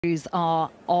Crews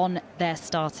are on their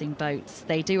starting boats.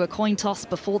 They do a coin toss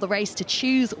before the race to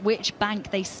choose which bank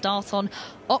they start on.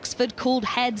 Oxford called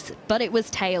heads, but it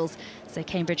was tails. So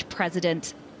Cambridge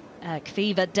president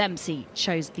Kviva Dempsey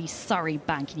chose the Surrey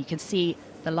bank. And you can see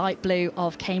the light blue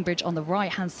of Cambridge on the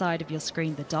right-hand side of your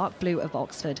screen, the dark blue of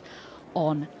Oxford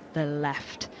on the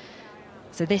left.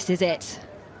 So this is it.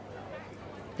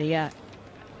 The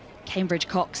Cambridge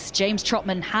Cox, James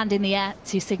Trotman, hand in the air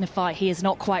to signify he is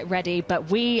not quite ready, but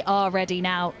we are ready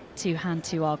now to hand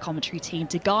to our commentary team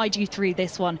to guide you through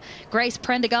this one. Grace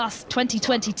Prendergast,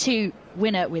 2022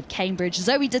 winner with Cambridge.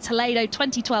 Zoe de Toledo,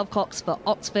 2012 Cox for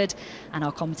Oxford, and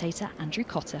our commentator, Andrew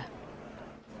Cotter.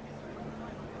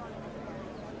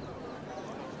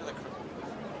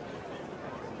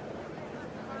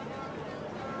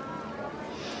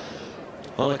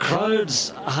 Well, the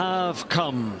crowds have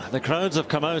come. The crowds have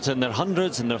come out in their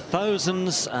hundreds and their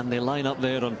thousands, and they line up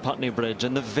there on Putney Bridge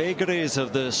in the vagaries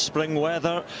of the spring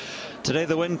weather. Today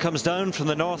the wind comes down from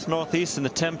the north-northeast and the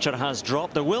temperature has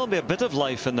dropped. There will be a bit of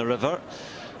life in the river,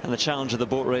 and the challenge of the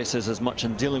boat race is as much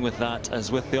in dealing with that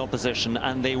as with the opposition.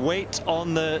 And they wait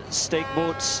on the stake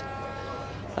boats.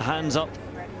 The hands up.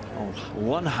 Oh,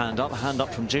 one hand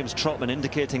up from James Trotman,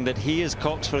 indicating that he is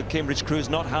Cox for Cambridge Crews.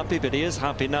 Not happy, but he is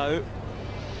happy now.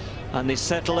 And they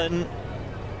settle in,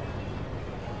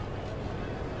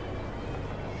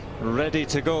 ready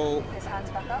to go.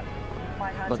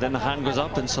 But then the hand goes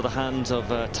up, and so the hand of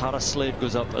Tara Slade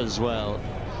goes up as well.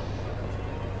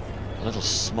 A little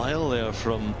smile there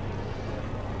from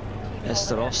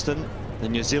Esther Austin, the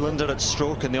New Zealander at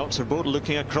stroke in the Oxford boat,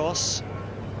 looking across.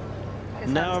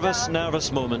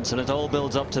 Nervous moments, and it all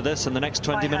builds up to this in the next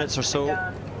 20 minutes or so.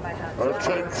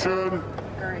 Attention,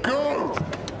 go!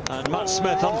 And Matt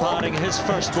Smith umpiring his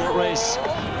first boat race.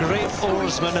 Great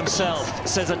oarsman himself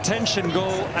says attention, go,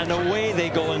 and away they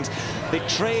go. And they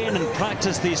train and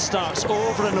practice these starts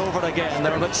over and over again.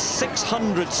 There are about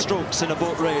 600 strokes in a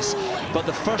boat race, but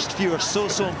the first few are so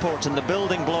important, the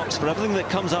building blocks for everything that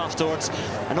comes afterwards.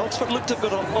 And Oxford looked to have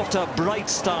got off to a bright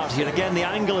start here. Again, the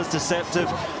angle is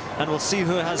deceptive, and we'll see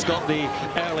who has got the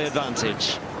early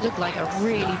advantage. Looked like a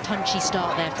really punchy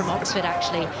start there from Oxford,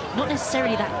 actually. Not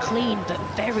necessarily that clean, but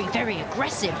very, very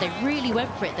aggressive. They really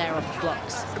went for it there off the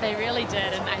blocks. They really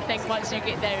did, and I think once you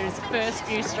get those first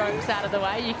few strokes out of the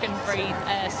way, you can breathe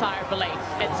a sigh of relief.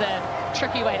 It's a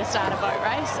tricky way to start a boat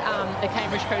race. The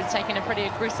Cambridge crew's taken a pretty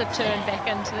aggressive turn back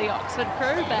into the Oxford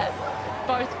crew, but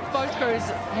both crews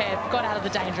have got out of the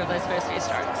danger of those first few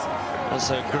strokes. That's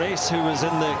Grace, who was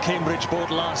in the Cambridge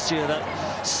boat last year,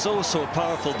 that so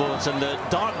powerful boat, and the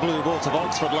dark blue boat of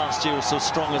Oxford last year was so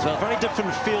strong as well. Very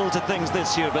different feel to things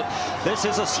this year, but this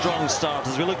is a strong start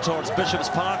as we look towards Bishop's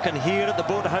Park, and here at the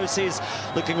boathouses,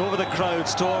 looking over the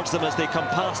crowds towards them as they come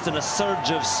past in a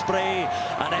surge of spray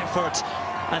and effort.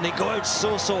 And they go out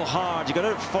so hard. You got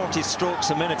out 40 strokes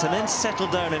a minute and then settle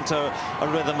down into a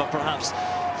rhythm of perhaps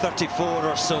 34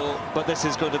 or so, but this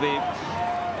is going to be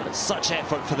such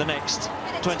effort for the next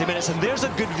 20 minutes. And there's a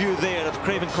good view there of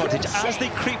Craven Cottage. As they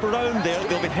creep around there,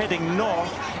 they'll be heading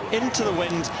north into the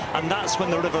wind, and that's when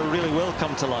the river really will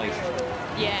come to life.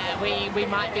 Yeah, we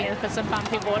might be in for some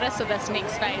bumpy water, so this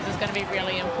next phase is going to be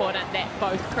really important, that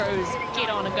both crews get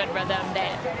on a good rhythm,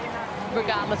 that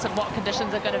regardless of what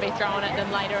conditions are going to be thrown at them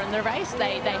later in the race,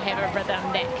 they have a rhythm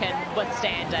that can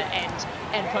withstand it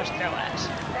and push through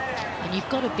it. And you've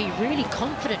got to be really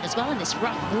confident as well in this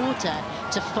rough water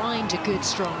to find a good,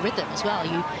 strong rhythm as well.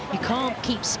 You can't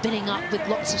keep spinning up with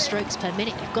lots of strokes per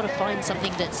minute. You've got to find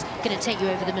something that's going to take you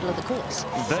over the middle of the course.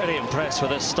 Very impressed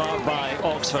with this start by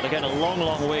Oxford. Again, a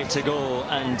long way to go,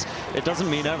 and it doesn't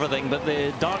mean everything, but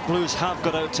the Dark Blues have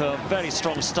got out to a very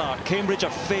strong start. Cambridge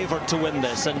are favoured to win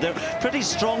this, and they're pretty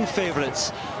strong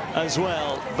favourites as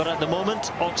well, but at the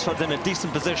moment Oxford in a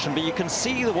decent position. But you can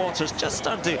see the waters just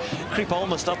starting to creep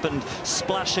almost up and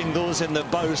splashing those in the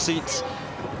bow seats.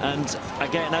 And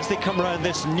again, as they come around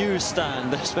this new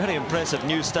stand, this very impressive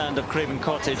new stand of Craven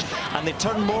Cottage, and they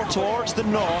turn more towards the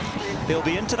north, they'll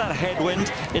be into that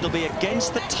headwind. It'll be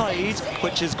against the tide,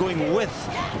 which is going with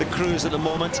the crews at the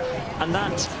moment, and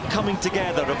that coming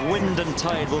together of wind and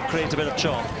tide will create a bit of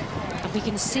chop. We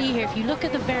can see here, if you look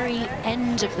at the very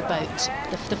end of the boat,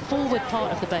 the forward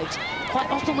part of the boat, quite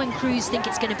often when crews think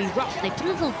it's going to be rough, they put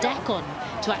a little deck on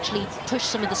to actually push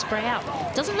some of the spray out.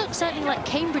 Doesn't look certainly like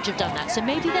Cambridge have done that, so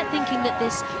maybe they're thinking that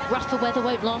this rougher weather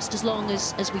won't last as long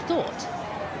as we thought.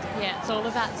 Yeah, it's all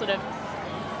about sort of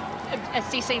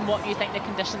assessing what you think the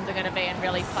conditions are going to be and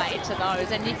really play to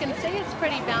those. And you can see it's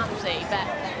pretty bouncy, but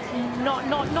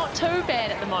not too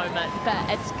bad at the moment. But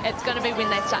it's going to be when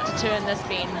they start to turn this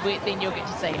bend, then you'll get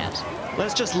to see it.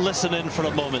 Let's just listen in for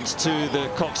a moment to the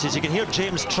coxes. You can hear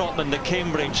James Trotman, the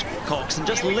Cambridge cox, and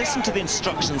just listen to the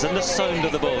instructions and the sound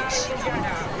of the boats.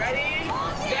 Ready?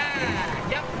 Yeah.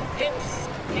 Yep. Hips,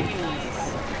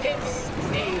 knees. Hips,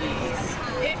 knees.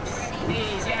 Hips,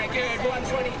 knees. Yeah, good.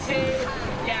 122.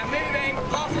 Yeah, moving.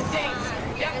 Half a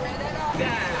seat. Yep.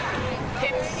 There.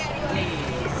 Hips,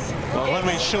 knees. Well, let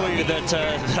me show you that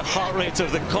the heart rate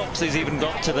of the coxes even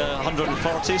got to the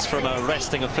 140s from a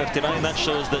resting of 59. That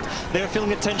shows that they're feeling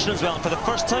the tension as well. And for the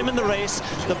first time in the race,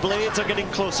 the blades are getting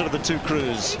closer to the two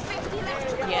crews.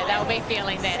 Yeah, they'll be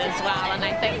feeling that as well, and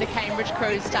I think the Cambridge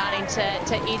crew's starting to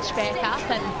edge back up,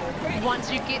 and once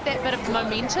you get that bit of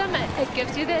momentum, it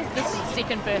gives you this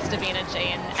second burst of energy,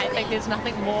 and I think there's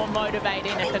nothing more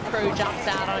motivating if a crew jumps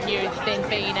out on you than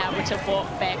being able to walk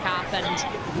back up, and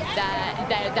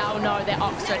they'll know that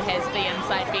Oxford has the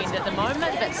inside bend at the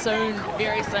moment, but soon,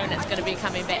 very soon, it's going to be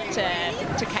coming back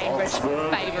to Cambridge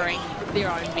favouring their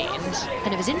own bend.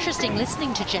 And it was interesting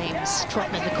listening to James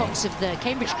Trotman, the cox of the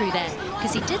Cambridge crew there,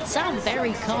 because he did sound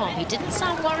very calm. He didn't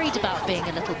sound worried about being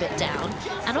a little bit down.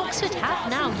 And Oxford have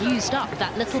now used up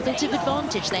that little bit of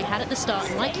advantage they had at the start.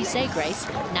 And like you say, Grace,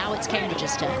 now it's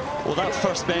Cambridge's turn. Well, that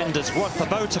first bend is worth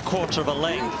about a quarter of a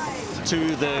length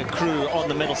to the crew on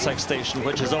the Middlesex station,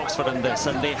 which is Oxford in this,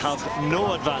 and they have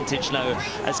no advantage now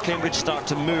as Cambridge start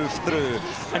to move through.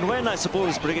 And when, I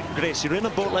suppose, Grace, you're in a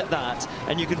boat like that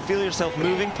and you can feel yourself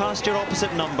moving past your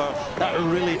opposite number, that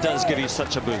really does give you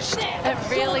such a boost. It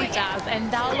really does,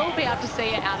 and they'll all be able to see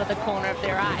it out of the corner of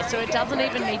their eye, so it doesn't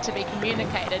even need to be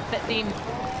communicated, but then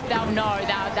they'll know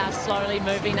they're slowly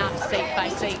moving up seat by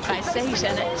seat by seat,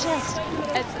 and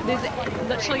there's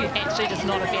literally actually just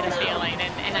not a better feeling,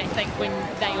 and I think when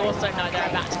they also know they're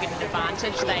about to get an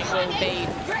advantage, they will be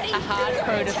a hard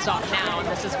crew to stop now, and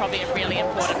this is probably a really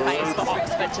important phase for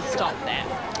Oxford to stop that.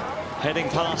 Heading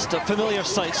past familiar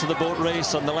sights of the boat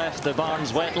race on the left, the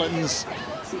Barnes wetlands,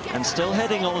 and still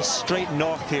heading almost straight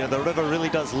north here. The river really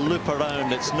does loop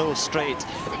around. It's no straight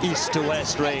east to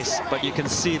west race, but you can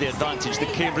see the advantage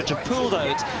that Cambridge have pulled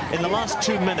out in the last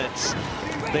 2 minutes.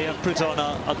 They have put on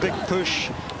a big push,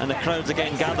 and the crowds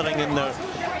again gathering in their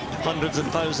hundreds and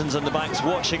thousands on the banks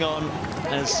watching on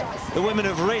as the women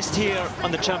have raced here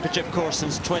on the championship course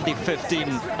since 2015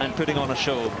 and putting on a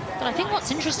show. But I think what's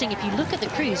interesting, if you look at the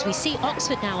crews, we see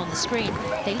Oxford now on the screen.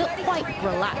 They look quite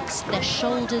relaxed. Their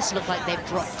shoulders look like they've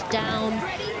dropped down.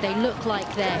 They look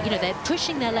like they're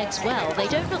pushing their legs well. They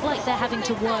don't look like they're having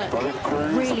to work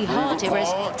really hard here,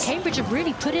 whereas Cambridge have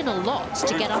really put in a lot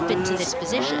to get up into this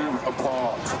position.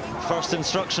 First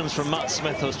instructions from Matt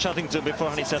Smith. I was chatting to him before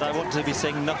and he said, I want to be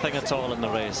saying nothing at all in the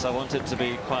race. I want it to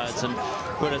be quiet. And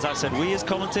whereas I said, we as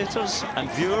commentators and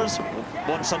viewers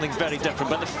want something very different.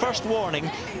 But the first warning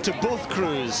to both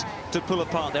crews to pull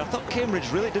apart there. I thought Cambridge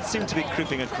really did seem to be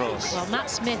creeping across. Well, Matt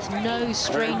Smith, no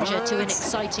stranger to an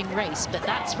exciting race, but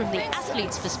that's from the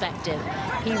athlete's perspective.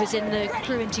 He was in the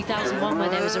crew in 2001 where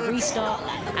there was a restart,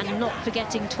 and not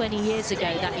forgetting 20 years ago,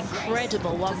 that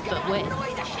incredible one-foot win.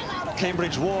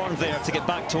 Cambridge warned there to get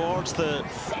back towards the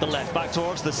left, back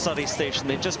towards the Surrey station.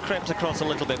 They just crept across a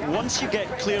little bit. Once you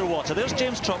get clear water, there's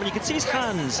James Trotman. You can see his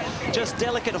hands, just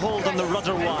delicate hold on the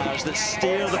rudder wires that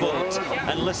steer the boat.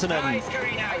 And listen in.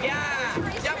 Yeah.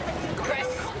 Yep.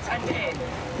 Press and pin.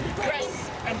 Press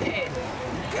and pin.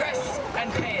 Press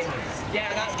and pin.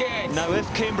 Yeah, that's good. Now,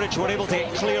 if Cambridge were able to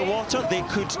get clear water, they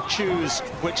could choose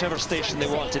whichever station they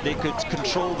wanted. They could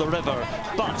control the river.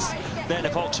 But then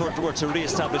if Oxford were to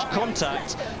re-establish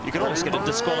contact, you could always get a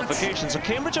disqualification. So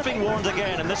Cambridge are being warned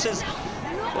again, and this is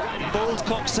bold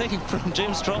coxing from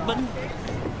James Trotman.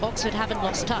 Oxford haven't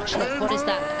lost touch. Look, what is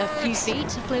that, a few feet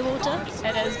of clear water?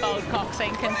 It is bold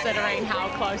coxing considering how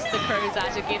close the crews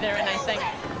are together, and I think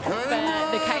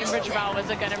the Cambridge rowers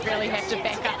are going to really have to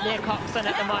back up their coxswain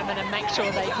at the moment and make sure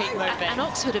they keep moving. And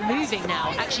Oxford are moving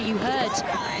now. Actually, you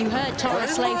heard Tara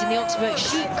Slade in the Oxford boat.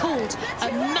 She called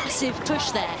a massive push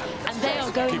there, and they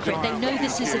are going for it. They know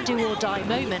this is a do-or-die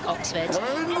moment, Oxford,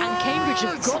 and Cambridge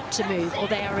have got to move or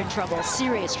they are in trouble,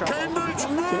 serious trouble.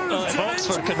 If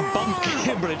Oxford can bump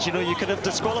Cambridge, you know, you could have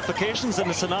disqualifications in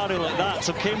a scenario like that.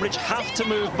 So Cambridge have to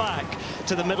move back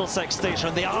to the Middlesex station,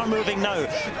 and they are moving now.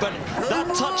 But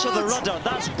that touch of the rudder,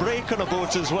 that's brake on a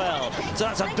boat as well. So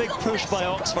that's a big push by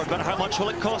Oxford, but how much will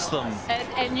it cost them?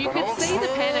 And you could see the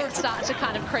panic start to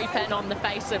kind of creep in on the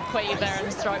face of Quiver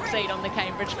and Stroke Seat on the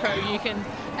Cambridge crew.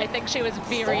 I think she was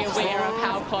very aware of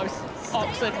how close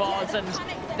Oxford was, and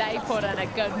they put in a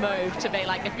good move to be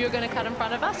like, if you're going to cut in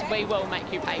front of us, we will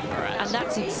make you pay for it. And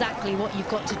that's exactly what you've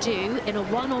got to do in a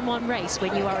one-on-one race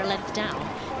when you are a length down.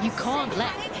 You can't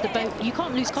let the boat, you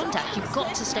can't lose contact. You've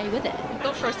got to stay with it. I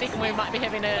thought for a second we might be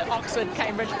having an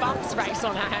Oxford-Cambridge bumps race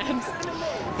on our hands.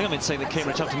 I think I've been saying that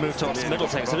Cambridge have to move towards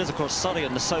Middlesex. It is, of course, Surrey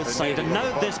on the south side. And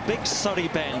now this big Surrey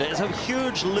bend is a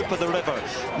huge loop of the river.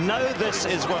 Now this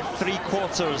is worth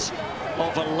 3/4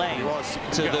 of a length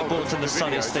to the boat in the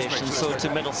Surrey station, so to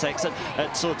Middlesex,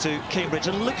 so to Cambridge.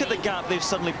 And look at the gap they've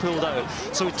suddenly pulled out.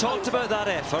 So we talked about that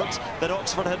effort that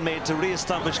Oxford had made to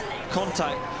re-establish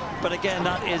contact. But again,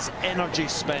 that is energy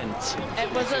spent.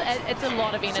 It's a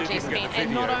lot of energy spent,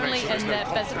 and not only in the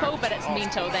physical, but it's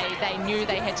mental. They knew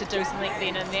they had to do something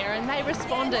then and there, and they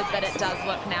responded, but it does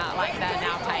look now like they're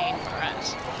now paying for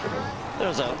it.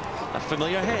 There's a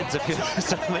familiar heads, if you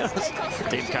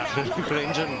Dave Catherine,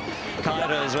 Grange and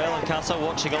Kyra as well, and Casa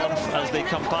watching on as they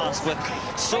come past, with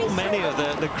so many of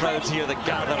the crowds here that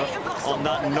gather on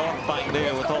that north bank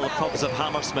there with all the pubs of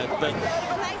Hammersmith. But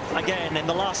again, in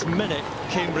the last minute,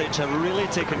 Cambridge have really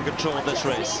taken control of this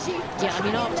race. Yeah, I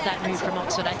mean, after that move from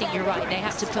Oxford, I think you're right. They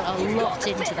had to put a lot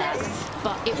into that.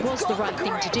 But it was the right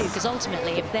thing to do, because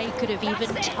ultimately, if they could have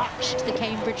even touched the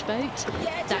Cambridge boat,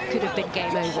 that could have been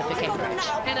game over for Cambridge.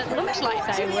 And it looked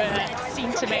like they were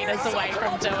centimetres away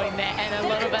from doing that, and a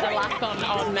little bit of luck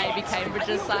on maybe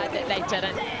Cambridge's side that they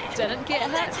didn't get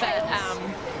hit,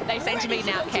 but they seem to be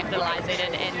now capitalising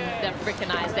and they've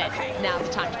recognised that now's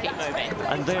the time to keep moving.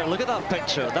 And there, look at that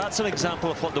picture. That's an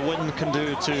example of what the wind can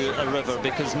do to a river,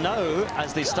 because now,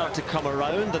 as they start to come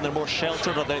around and they're more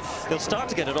sheltered, or they'll start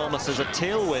to get it almost as a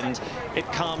tailwind, it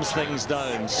calms things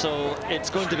down. So it's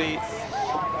going to be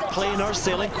plainer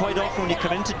sailing. Quite often when you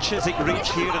come into Chiswick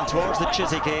Reach here and towards the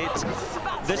Chiswick Gate,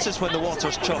 this is when the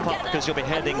waters chop up, because you'll be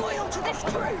heading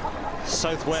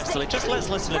southwesterly. Just let's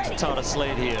listen to Tara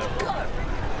Slade here.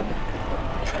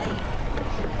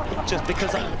 Just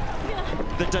because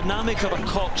the dynamic of a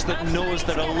cox that knows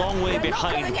they're a long way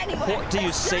behind, what do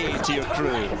you say to your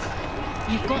crew?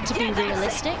 You've got to be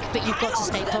realistic, but you've got to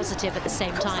stay positive at the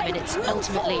same time, and it's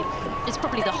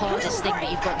probably the hardest thing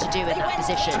that you've got to do in that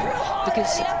position,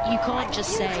 because you can't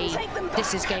just say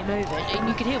this is game over. And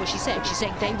you can hear what she said. She's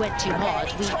saying they went too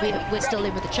hard. We're still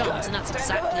in with a chance, and that's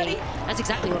exactly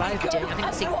what I would be doing.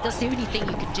 I think that's the only thing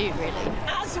you can do, really.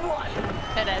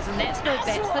 It is, and that's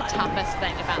the toughest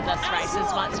thing about this race,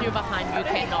 is once you're behind, you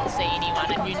cannot see anyone,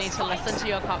 and you need to listen to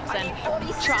your coxswain,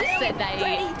 trust that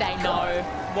they know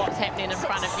what's happening in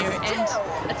front of you,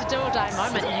 and it's a do-or-die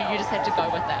moment, and you just have to go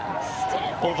with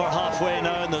it. Over halfway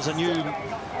now, and there's a new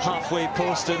halfway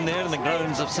post in there in the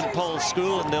grounds of St Paul's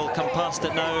School, and they'll come past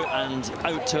it now and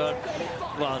out to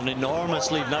an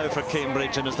enormous lead now for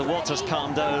Cambridge. And as the waters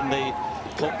calm down, they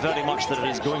hope very much that it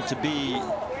is going to be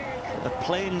a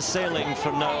plain sailing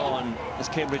from now on as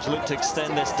Cambridge look to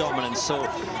extend this dominance. So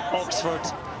Oxford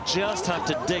just have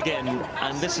to dig in,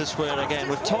 and this is where, again,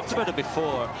 we've talked about it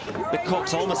before, the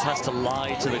cox almost has to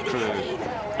lie to the crew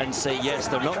and say, yes,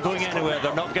 they're not going anywhere,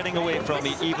 they're not getting away from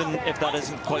me, even if that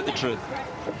isn't quite the truth.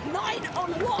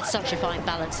 It's such a fine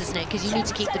balance, isn't it? Because you need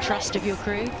to keep the trust of your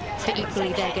crew, but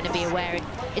equally they're going to be aware. And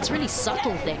it's really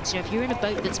subtle things. You know, if you're in a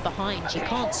boat that's behind, you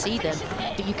can't see them,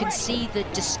 but you can see the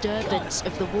disturbance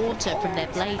of the water from their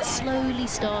blades slowly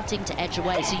starting to edge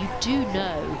away. So you do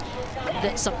know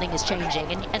that something is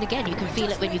changing, and again, you can feel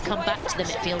it when you come back to them.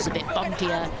 It feels a bit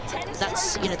bumpier.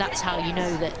 That's how you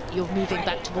know that you're moving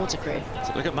back towards a crew.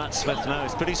 So look at Matt Smith now.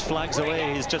 He's put his flags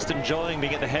away. He's just enjoying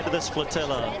being at the head of this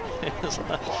flotilla.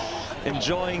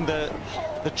 Enjoying the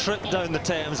trip down the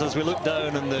Thames as we look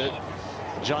down and the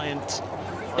giant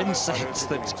insects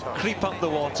that creep up the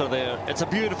water there. It's a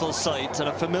beautiful sight and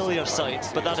a familiar sight,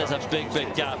 but that is a big,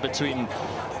 big gap between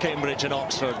Cambridge and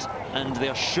Oxford, and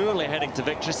they're surely heading to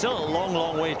victory. Still a long,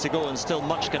 long way to go, and still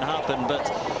much can happen, but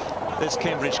this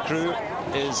Cambridge crew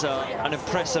is an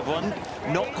impressive one.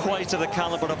 Not quite of the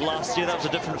caliber of last year. That was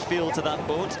a different feel to that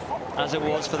boat, as it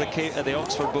was for the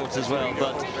Oxford boat as well,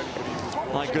 but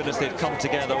my goodness, they've come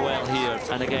together well here.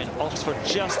 And again, Oxford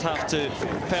just have to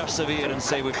persevere and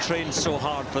say, we've trained so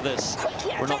hard for this,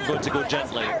 we're not going to go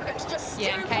gently.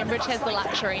 Yeah, and Cambridge has the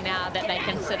luxury now that they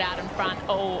can sit out in front.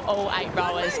 All 8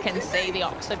 rowers can see the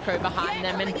Oxford crew behind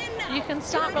them, and you can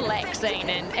start relaxing,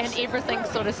 and everything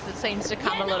sort of seems to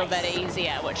come a little bit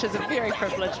easier, which is a very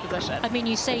privileged position. I mean,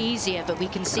 you say easier, but we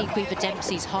can see Quiver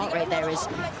Dempsey's heart rate there is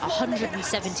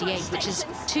 178, which is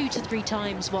 2 to 3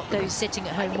 times what those sitting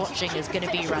at home watching is going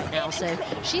going to be right now. So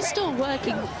she's still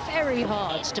working very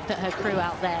hard to put her crew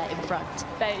out there in front.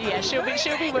 But yeah, she'll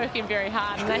be working very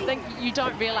hard, and I think you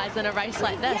don't realise in a race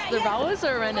like this, the rowers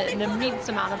are in an immense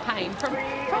amount of pain,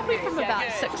 probably from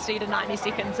about 60 to 90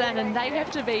 seconds in, and they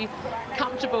have to be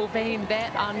comfortable being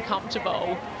that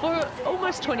uncomfortable for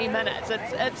almost 20 minutes.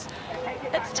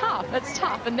 It's tough,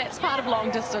 and that's part of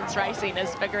long distance racing,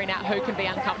 is figuring out who can be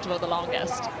uncomfortable the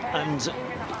longest. And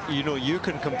you know, you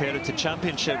can compare it to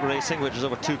championship racing, which is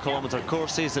over 2-kilometre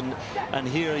courses, and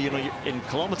here, you know, in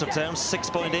kilometre terms,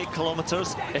 6.8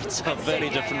 kilometres, it's a very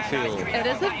different feel. It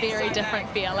is a very different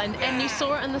feel, and you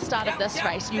saw it in the start of this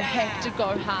race. You have to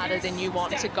go harder than you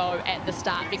want to go at the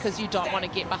start because you don't want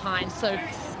to get behind. So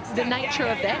the nature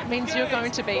of that means you're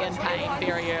going to be in pain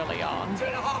very early on.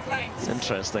 It's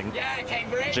interesting.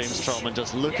 James Trotman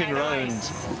just looking around,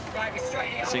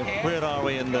 seeing where are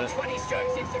we in the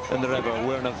river.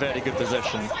 We're in a very good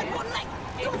position.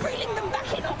 You're reeling them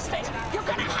back in, Oxford. You're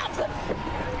going to have them.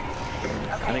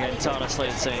 And again, Tara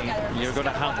Slade saying you're going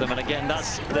to have them. And again,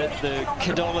 that's the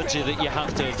kidology that you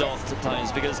have to adopt at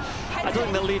times, because I don't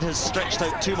think the lead has stretched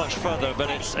out too much further, but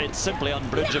it's simply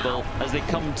unbridgeable as they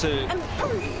come to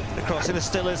the crossing. There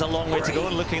still is a long way to go,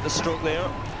 and looking at the stroke there,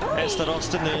 Esther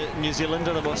Austin, the New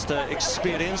Zealander, the most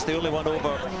experienced, the only one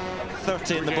over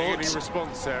 30 in the boat. Any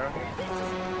response, Sarah?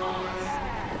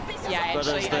 Yeah, But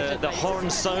as the horn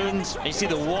sounds, you see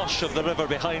the wash of the river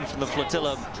behind from the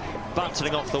flotilla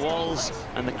battering off the walls,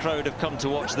 and the crowd have come to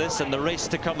watch this and the race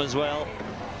to come as well.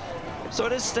 So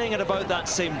it is staying at about that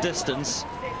same distance,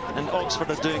 and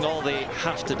Oxford are doing all they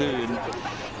have to do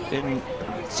in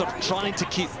sort of trying to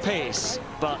keep pace,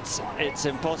 but it's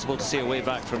impossible to see a way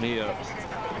back from here.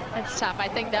 It's tough. I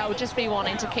think they'll just be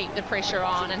wanting to keep the pressure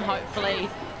on and hopefully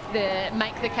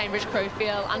make the Cambridge crew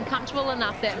feel uncomfortable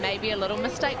enough that maybe a little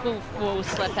mistake will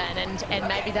slip in, and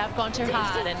maybe they've gone too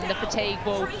hard and the fatigue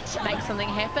will make something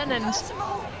happen. And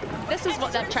this is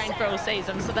what they've trained for all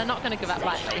season, so they're not going to give up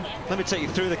lightly. Let me take you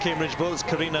through the Cambridge boats.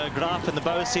 Karina Graf in the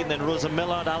bow seat, and then Rosa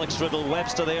Millard, Alex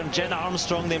Riddle-Webster there, and Jenna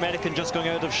Armstrong, the American, just going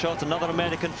out of shot. Another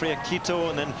American, Freya Quito,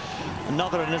 and then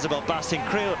another in Isabel Bastien.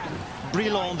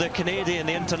 Brilon, the Canadian,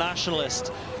 the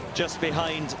internationalist, just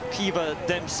behind Piva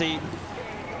Dempsey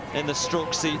in the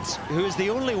stroke seat, who is the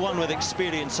only one with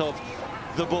experience of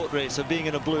the boat race, of being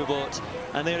in a blue boat.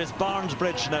 And there is Barnes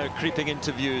Bridge now creeping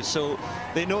into view, so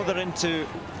they know they're into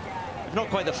not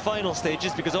quite the final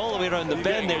stages, because all the way around the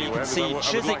bend there you can see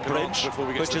Chiswick Bridge,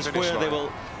 which is where they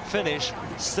will finish.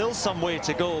 Still some way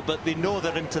to go, but they know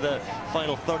they're into the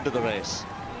final third of the race.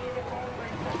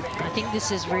 I think this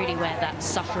is really where that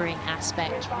suffering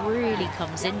aspect really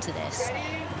comes into this.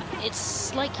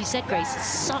 It's like you said, Grace, it's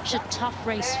such a tough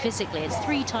race physically. It's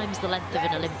 3 times the length of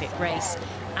an Olympic race,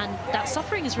 and that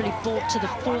suffering is really brought to the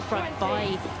forefront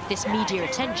by this media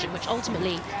attention, which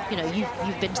ultimately, you know,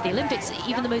 you've been to the Olympics.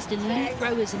 Even the most elite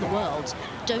rowers in the world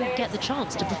don't get the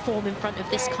chance to perform in front of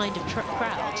this kind of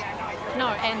crowd. No,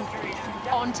 and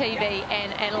on TV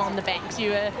and on the banks,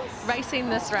 you are racing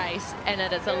this race, and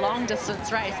it is a long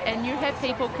distance race, and you have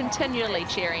people continually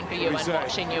cheering for you and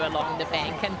watching you along the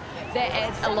bank, and that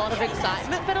adds a lot of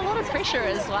excitement, but a lot of pressure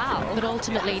as well. But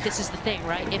ultimately, this is the thing,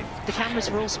 right? If the cameras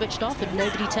were all switched off and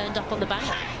nobody turned up on the bank,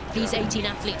 these 18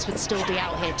 athletes would still be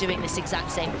out here doing this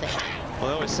exact same thing.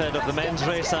 Well, I always said of the men's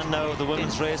race and now of the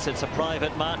women's race, it's a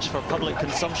private match for public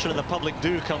consumption, and the public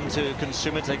do come to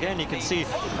consume it. Again, you can see,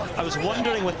 I was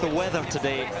wondering with the weather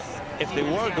today if they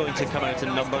were going to come out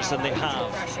in numbers, and they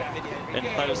have in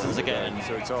thousands again.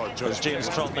 As James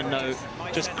Trotman now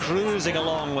just cruising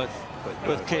along with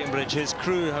Cambridge. His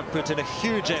crew have put in a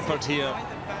huge effort here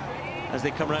as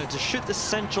they come around to shoot the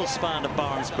central span of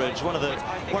Barnes Bridge. One of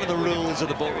the rules of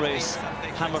the boat race,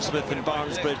 Hammersmith and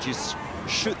Barnes Bridge, you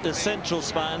shoot the central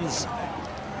spans,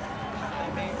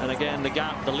 and again the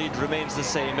gap, the lead remains the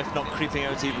same, if not creeping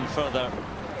out even further.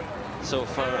 So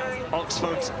for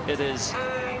Oxford, it is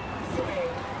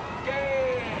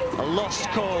a lost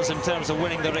cause in terms of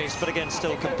winning the race, but again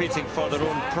still competing for their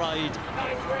own pride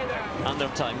and their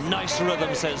time. Nice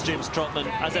rhythm, says James Trotman,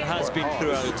 as it has been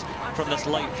throughout from this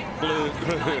light blue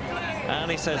crew,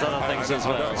 and he says other things as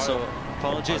well, so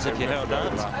apologies if you heard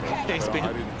that. He's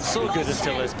been so good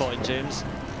until this point, James.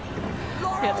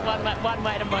 It's one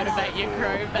way to motivate your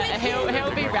crew, but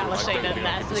he'll be relishing in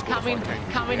this. They're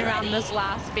coming around this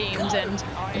last bend, and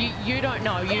you don't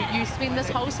know. You spend this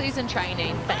whole season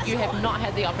training, but you have not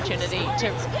had the opportunity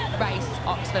to race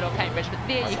Oxford or Cambridge. But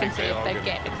there you can see a big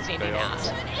gap extending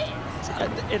out.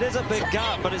 It is a big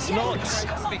gap, but it's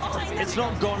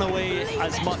not gone away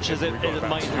as much as it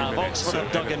might have. Oxford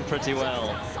have dug in pretty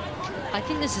well. I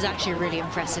think this is actually a really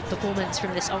impressive performance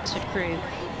from this Oxford crew.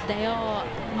 they are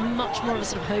much more of a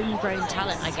sort of homegrown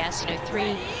talent, I guess. You know,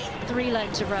 three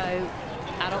learned to row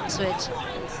at Oxford,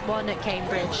 one at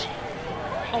Cambridge.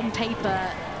 On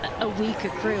paper, a weaker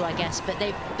crew, I guess, but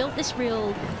they've built this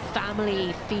real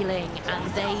family feeling,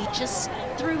 and they just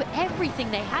threw everything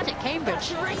they had at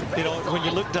Cambridge. You know, when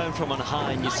you look down from on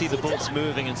high and you see the boats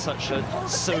moving in such a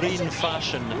serene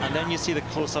fashion, and then you see the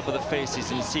close-up of the faces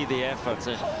and you see the effort,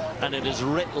 and it is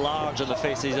writ large on the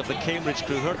faces of the Cambridge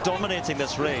crew who are dominating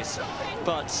this race.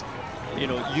 But you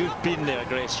know, you've been there,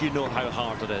 Grace, you know how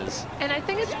hard it is. And I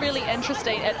think it's really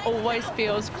interesting, it always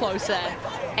feels closer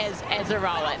as a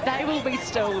rower. They will be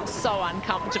still so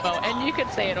uncomfortable, and you could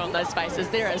see it on those faces.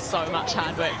 There is so much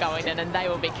hard work going in, and they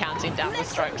will be counting down the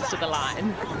strokes to the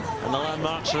line. And the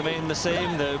landmarks remain the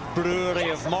same, the brewery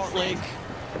of Mortlake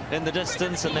in the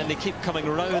distance, and then they keep coming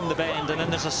round the bend, and then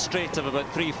there's a straight of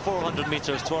about 300-400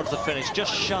 metres towards the finish,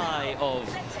 just shy of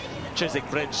Chiswick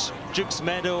Bridge. Duke's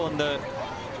Meadow on the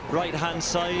right-hand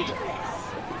side,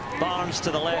 Barnes to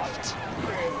the left,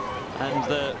 and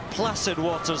the placid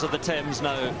waters of the Thames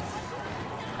now.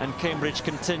 And Cambridge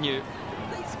continue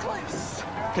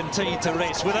to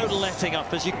race without letting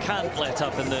up, as you can't let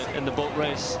up in the boat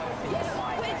race.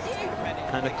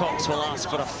 And the Cox will ask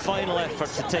for a final effort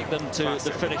to take them to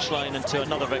the finish line and to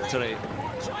another victory.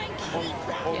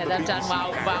 Yeah, they've done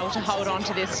well to hold on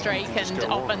to their streak, and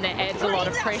often that adds a lot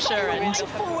of pressure and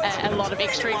a lot of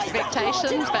extra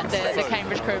expectations, but the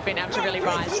Cambridge crew have been able to really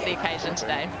rise to the occasion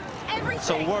today.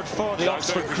 So word for the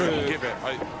Oxford crew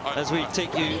as we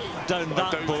take you down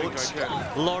that boat.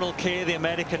 Laurel Kay, the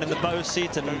American, in the bow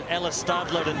seat, and Ella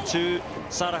Stadler in 2,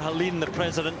 Sarah Helene, the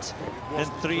president, in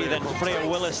 3, then Freya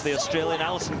Willis, the Australian,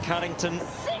 Alison Carrington,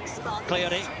 Claire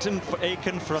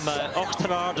Aiken from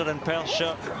Oxford in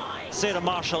Perthshire, Sarah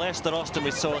Marshall, Esther Austin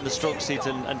we saw in the stroke seat,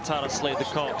 and Tara Slade, the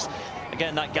Cox.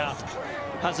 Again, that gap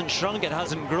hasn't shrunk, it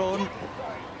hasn't grown.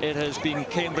 It has been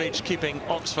Cambridge keeping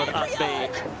Oxford at bay,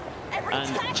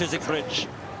 and Chiswick Bridge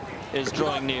is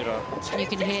drawing nearer. You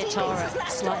can hear Tara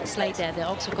Slade there, the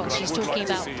Oxford Cox. She's talking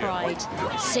about pride,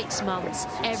 6 months,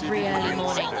 every early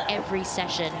morning, every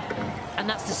session. And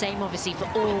that's the same, obviously, for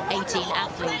all 18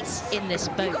 athletes in this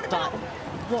boat. But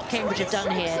what Cambridge have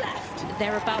done here,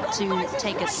 they're about to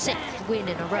take a 6th win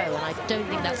in a row, and I don't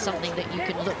think that's something that you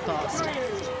can look past.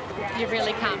 You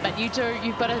really can't, but you've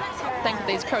got to think of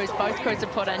these crews. Both crews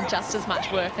have put in just as much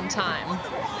work and time.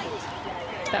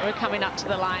 But we're coming up to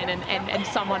the line, and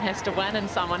someone has to win and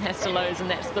someone has to lose, and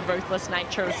that's the ruthless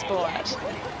nature of sport.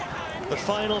 The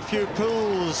final few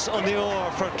pulls on the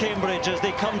oar for Cambridge as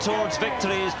they come towards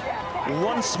victories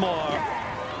once more.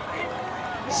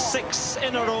 6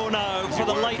 in a row now for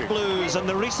the Light Blues, and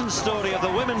the recent story of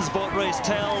the women's boat race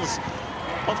tells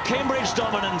of Cambridge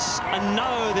dominance, and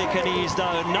now they can ease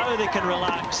down, now they can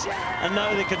relax, and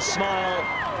now they can smile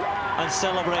and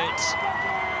celebrate.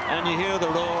 And you hear the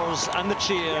roars and the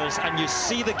cheers, and you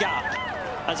see the gap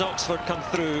as Oxford come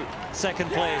through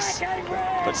second place.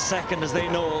 But second, as they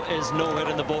know, is nowhere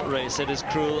in the boat race. It is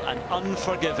cruel and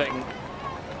unforgiving.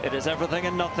 It is everything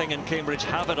and nothing, and Cambridge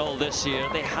have it all this year.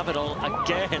 They have it all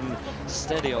again.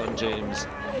 Steady on, James.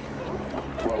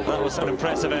 That was an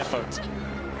impressive effort.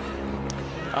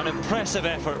 An impressive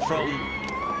effort from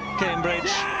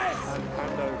Cambridge.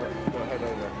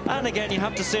 And again, you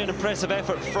have to say an impressive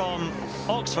effort from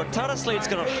Oxford. Tara Slade's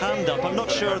got her hand up. I'm not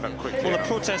sure, well, the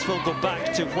protest will go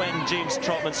back to when James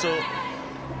Trotman, so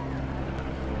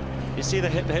you see the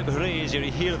hip hip hoorays, you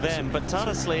hear them, but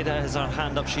Tara Slade has her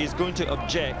hand up. She's going to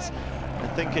object. I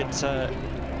think it's,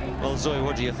 well, Zoe,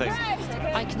 what do you think?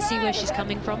 I can see where she's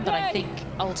coming from, but I think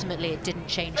ultimately it didn't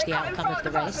change the outcome of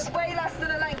the race. Way less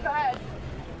than a length ahead.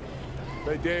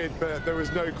 They did, but there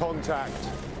was no contact.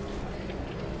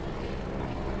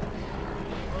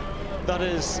 That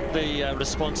is the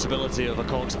responsibility of a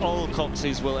Cox. All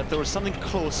Coxes will, if there was something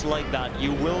close like that,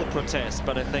 you will protest.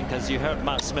 But I think, as you heard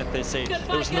Matt Smith, they say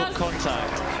there was no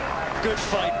contact. Good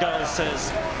fight, girls,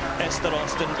 says Esther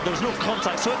Austin. There was no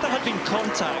contact. So if there had been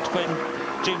contact when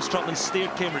James Trotman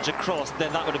steered Cambridge across,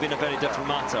 then that would have been a very different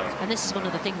matter. And this is one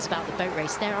of the things about the boat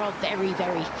race. There are very,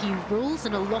 very few rules,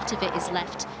 and a lot of it is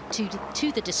left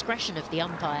to the discretion of the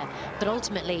umpire. But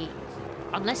ultimately,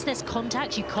 unless there's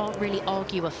contact, you can't really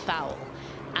argue a foul.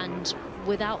 And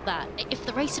without that, if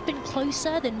the race had been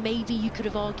closer, then maybe you could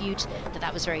have argued that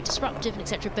that was very disruptive and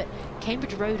etc. But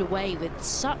Cambridge rode away with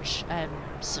such,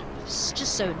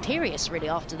 just so imperious really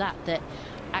after that, that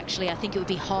actually I think it would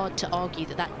be hard to argue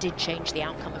that that did change the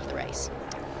outcome of the race.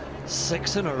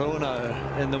 6 in a row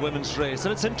now in the women's race.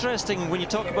 And it's interesting when you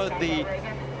talk about the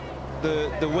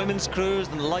the women's crews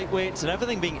and the lightweights and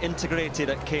everything being integrated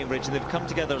at Cambridge, and they've come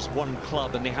together as one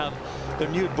club, and they have their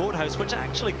new boathouse, which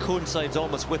actually coincides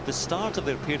almost with the start of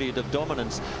their period of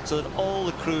dominance, so that all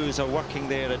the crews are working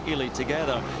there at Ely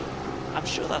together. I'm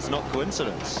sure that's not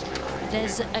coincidence.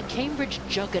 There's a Cambridge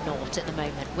juggernaut at the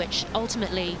moment, which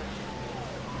ultimately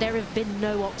there have been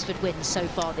no Oxford wins so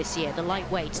far this year. The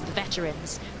lightweights, the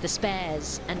veterans, the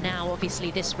spares, and now obviously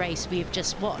this race we have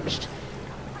just watched.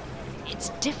 It's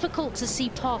difficult to see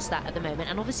past that at the moment,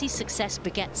 and obviously success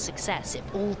begets success. It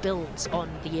all builds on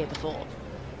the year before.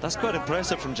 That's quite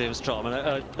impressive from James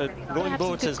Trotman. Rowing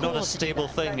boats is not a stable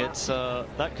thing. It's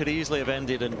that could easily have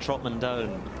ended in Trotman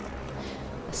down.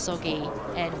 A soggy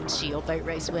end to your boat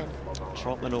race win.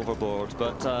 Trotman overboard,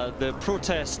 but the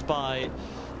protest by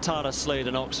Tara Slade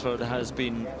in Oxford has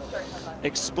been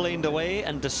explained away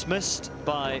and dismissed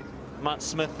by Matt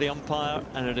Smith, the umpire,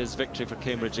 and it is victory for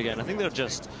Cambridge again. I think they're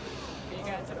just...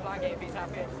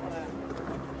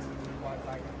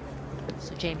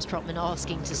 So James Trotman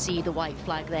asking to see the white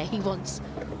flag there. He wants...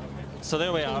 So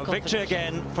there we are, victory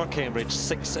again for Cambridge,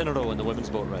 6 in a row in the women's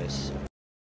boat race.